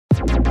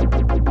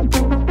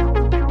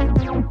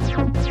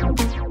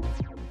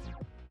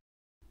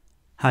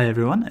Hi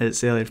everyone,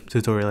 it's Elliot from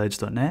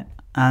tutorialedge.net,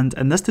 and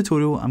in this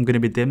tutorial I'm going to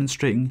be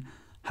demonstrating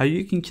how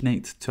you can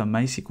connect to a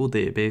MySQL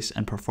database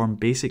and perform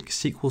basic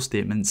SQL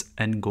statements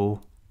in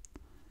Go.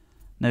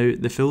 Now,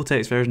 the full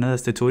text version of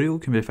this tutorial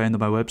can be found on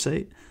my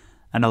website,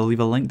 and I'll leave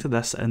a link to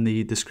this in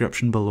the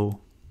description below.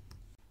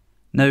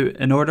 Now,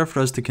 in order for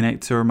us to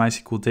connect to our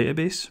MySQL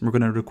database, we're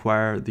going to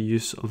require the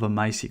use of a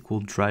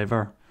MySQL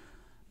driver.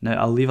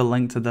 Now, I'll leave a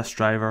link to this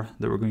driver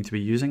that we're going to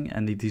be using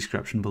in the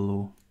description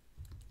below.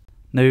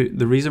 Now,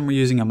 the reason we're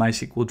using a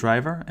MySQL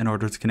driver in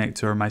order to connect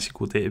to our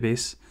MySQL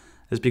database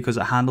is because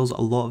it handles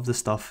a lot of the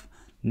stuff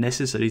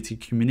necessary to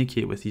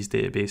communicate with these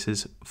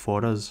databases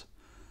for us.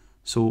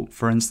 So,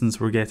 for instance,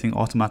 we're getting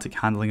automatic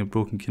handling of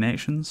broken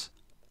connections,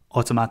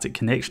 automatic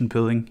connection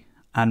pooling,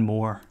 and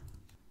more.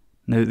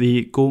 Now,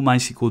 the Go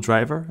MySQL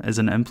driver is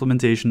an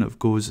implementation of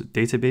Go's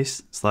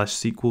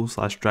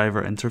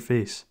database/SQL/driver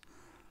interface.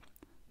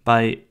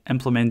 By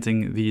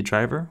implementing the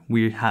driver,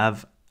 we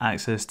have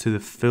access to the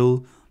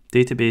full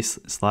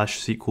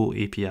database/SQL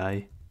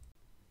API.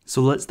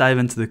 So let's dive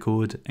into the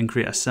code and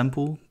create a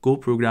simple Go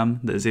program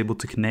that is able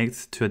to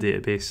connect to a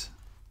database.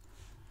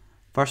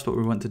 First, what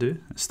we want to do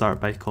is start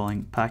by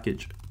calling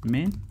package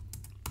main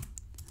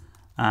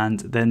and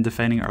then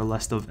defining our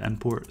list of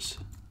imports.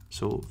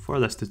 So for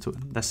this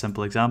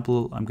simple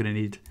example, I'm going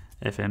to need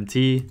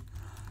fmt,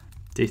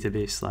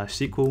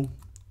 database/SQL,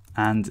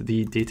 and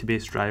the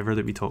database driver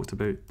that we talked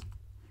about,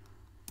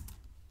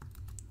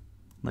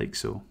 like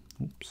so.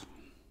 Oops.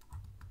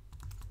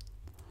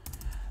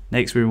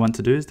 Next, what we want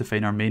to do is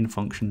define our main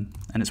function,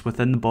 and it's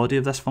within the body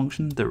of this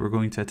function that we're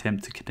going to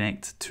attempt to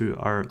connect to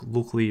our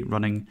locally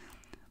running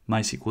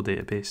MySQL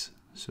database.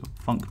 So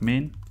func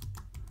main,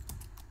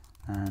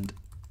 and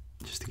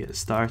just to get it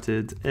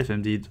started,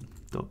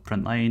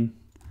 fmd.println,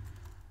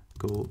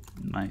 go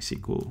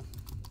MySQL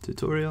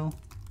tutorial,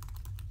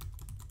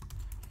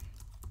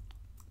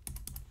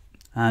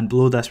 and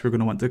below this we're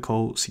going to want to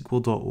call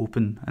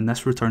SQL.open, and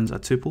this returns a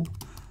tuple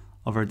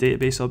of our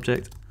database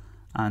object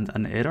and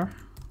an error.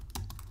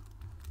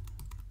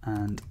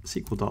 And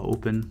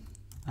SQL.open,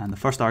 and the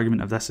first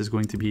argument of this is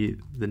going to be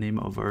the name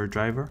of our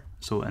driver.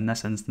 So in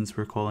this instance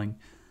we're calling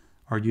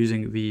or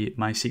using the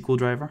MySQL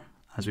driver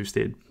as we've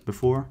stated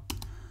before,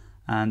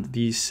 and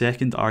the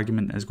second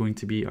argument is going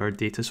to be our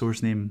data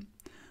source name,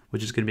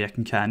 which is going to be a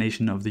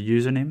concatenation of the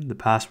username, the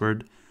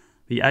password,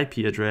 the IP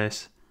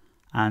address,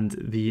 and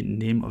the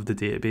name of the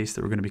database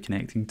that we're going to be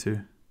connecting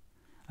to,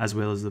 as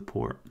well as the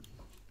port.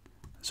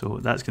 So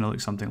that's going to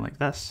look something like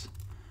this: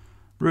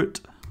 root,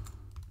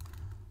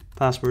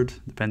 password,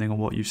 depending on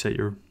what you set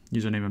your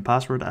username and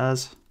password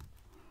as,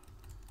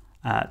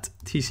 at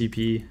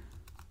TCP,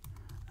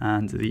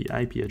 and the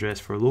IP address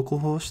for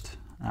localhost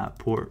at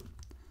port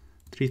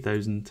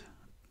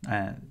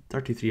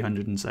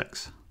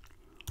 3306.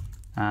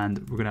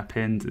 And we're going to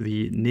append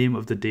the name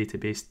of the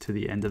database to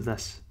the end of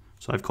this.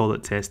 So I've called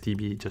it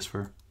testdb just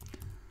for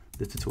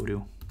the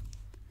tutorial.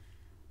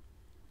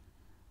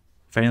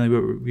 Finally,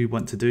 what we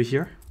want to do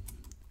here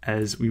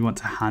is we want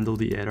to handle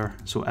the error.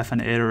 So if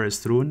an error is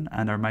thrown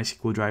and our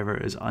MySQL driver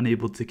is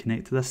unable to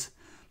connect to this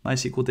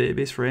MySQL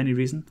database for any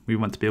reason, we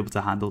want to be able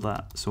to handle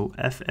that. So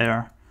if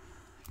error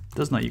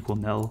does not equal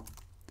nil,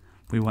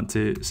 we want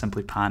to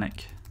simply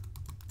panic,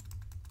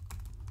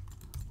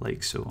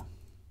 like so.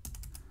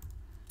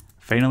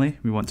 Finally,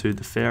 we want to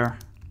defer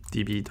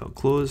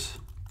db.close,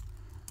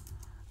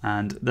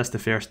 and this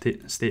defer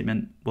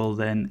statement will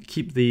then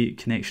keep the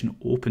connection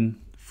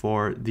open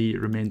for the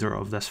remainder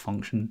of this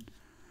function.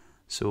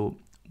 So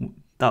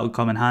that will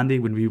come in handy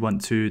when we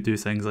want to do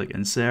things like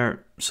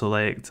insert,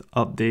 select,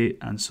 update,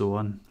 and so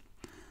on.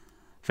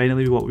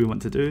 Finally, what we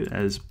want to do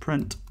is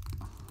print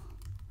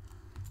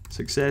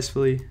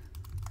successfully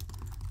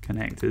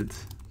connected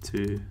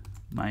to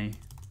my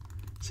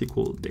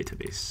SQL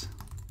database.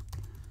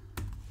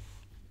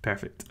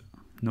 Perfect,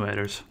 no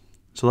errors.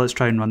 So let's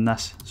try and run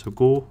this. So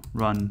go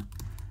run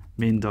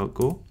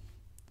main.go,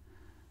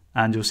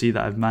 and you'll see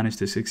that I've managed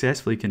to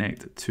successfully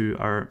connect to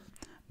our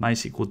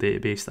MySQL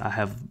database that I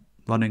have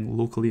running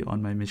locally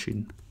on my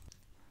machine.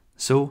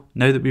 So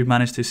now that we've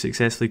managed to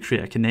successfully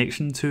create a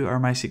connection to our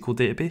MySQL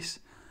database,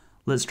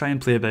 let's try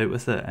and play about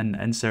with it and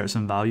insert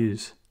some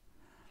values.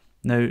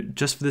 Now,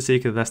 just for the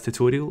sake of this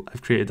tutorial,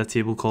 I've created a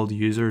table called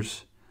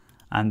users,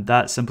 and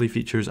that simply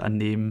features a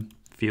name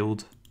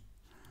field.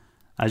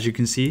 As you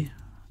can see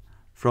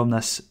from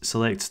this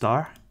select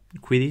star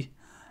query,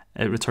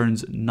 it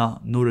returns no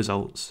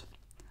results.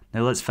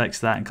 Now let's fix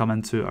that and come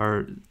into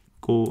our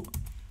Go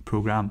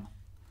program.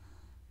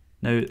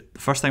 Now, the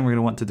first thing we're going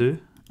to want to do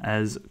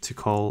is to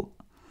call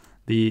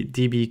the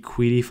db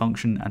query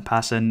function and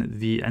pass in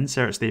the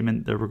insert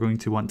statement that we're going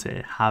to want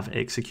to have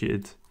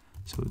executed.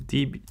 So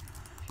db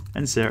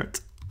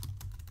insert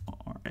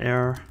or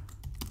error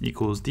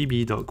equals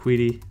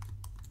db.query,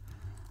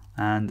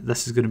 and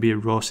this is going to be a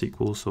raw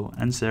SQL. So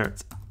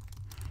insert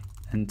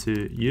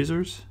into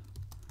users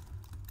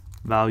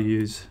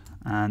values,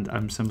 and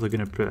I'm simply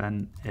going to put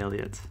in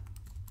Elliot.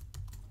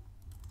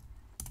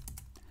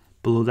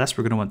 Below this,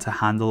 we're going to want to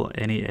handle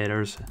any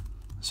errors.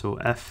 So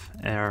if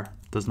error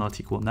does not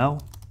equal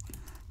nil,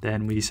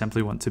 then we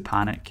simply want to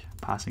panic,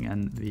 passing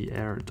in the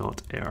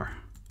error.error.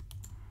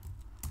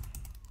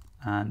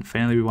 And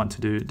finally, we want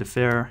to do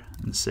defer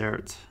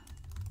insert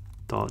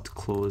dot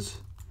close,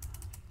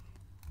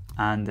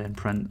 and then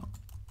print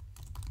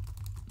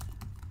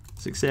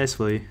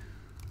successfully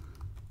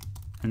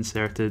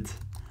inserted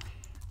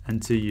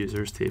into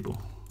users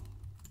table.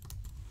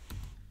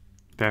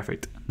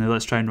 Perfect. Now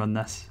let's try and run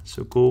this.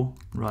 So go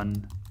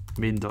run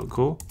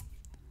main.go,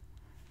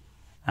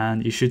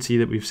 and you should see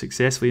that we've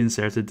successfully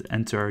inserted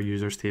into our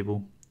users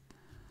table.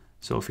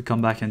 So if we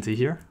come back into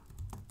here,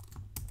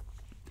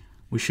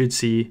 we should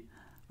see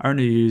our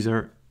new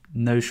user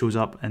now shows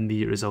up in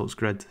the results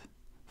grid.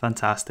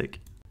 Fantastic.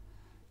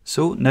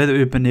 So now that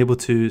we've been able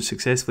to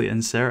successfully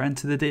insert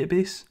into the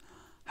database,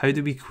 how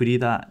do we query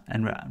that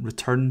and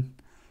return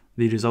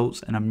the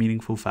results in a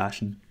meaningful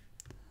fashion?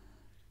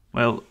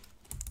 Well,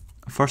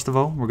 first of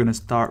all, we're going to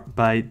start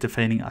by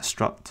defining a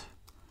struct.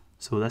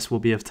 So this will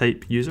be of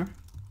type user,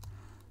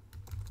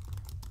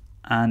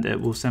 and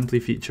it will simply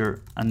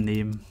feature a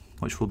name,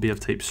 which will be of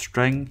type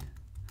string,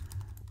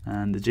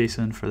 and the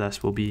JSON for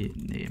this will be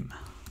name.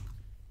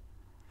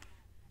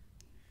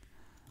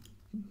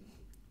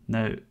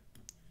 Now,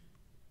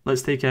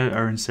 let's take out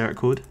our insert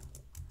code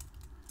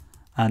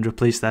and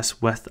replace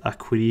this with a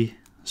query.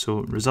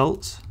 So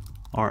results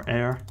or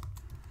error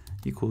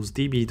equals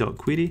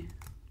db.query,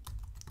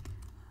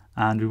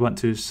 and we want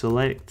to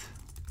select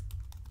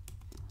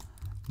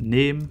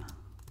name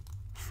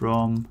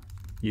from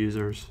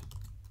users.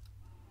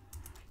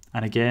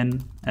 And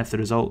again, if the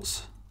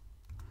results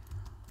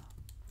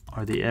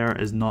or the error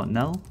is not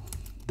nil,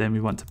 then we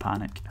want to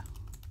panic.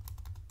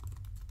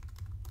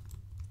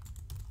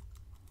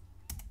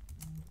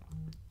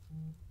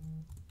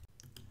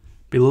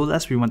 Below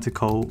this, we want to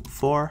call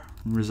for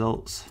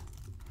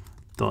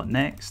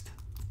results.next,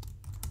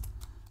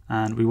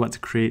 and we want to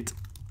create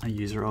a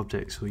user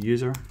object. So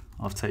user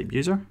of type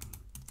user,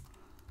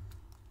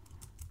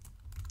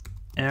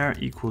 error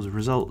equals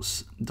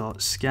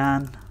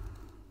results.scan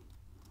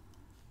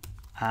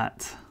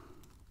at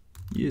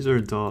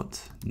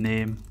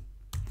user.name,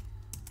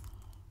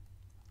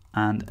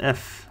 and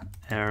if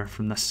error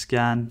from the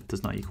scan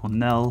does not equal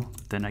nil,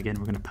 then again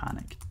we're going to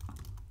panic.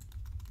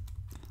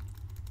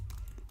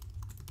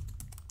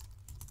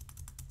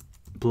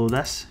 Below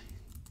this,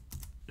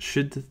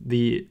 should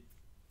the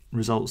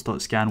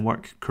results.scan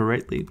work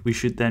correctly, we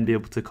should then be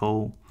able to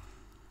call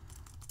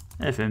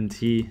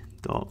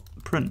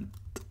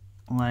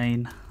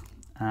fmt.println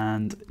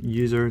and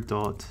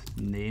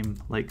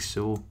user.name, like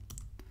so.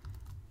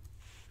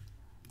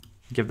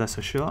 Give this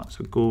a shot,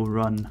 so go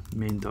run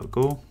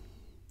main.go,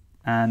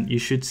 and you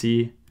should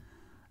see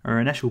our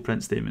initial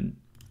print statement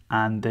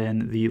and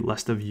then the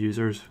list of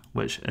users,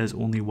 which is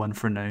only one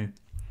for now.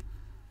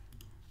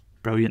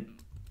 Brilliant.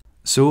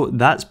 So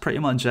that's pretty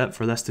much it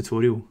for this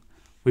tutorial.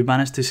 We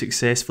managed to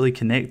successfully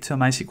connect to a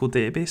MySQL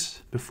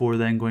database before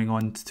then going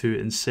on to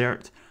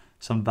insert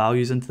some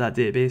values into that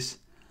database,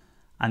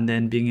 and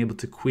then being able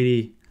to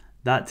query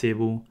that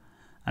table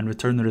and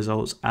return the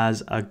results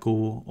as a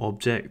Go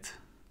object.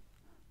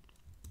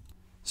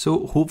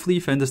 So hopefully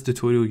you found this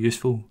tutorial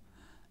useful.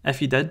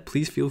 If you did,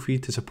 please feel free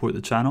to support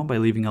the channel by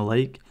leaving a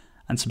like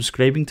and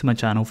subscribing to my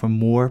channel for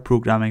more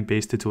programming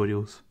based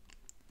tutorials.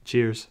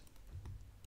 Cheers.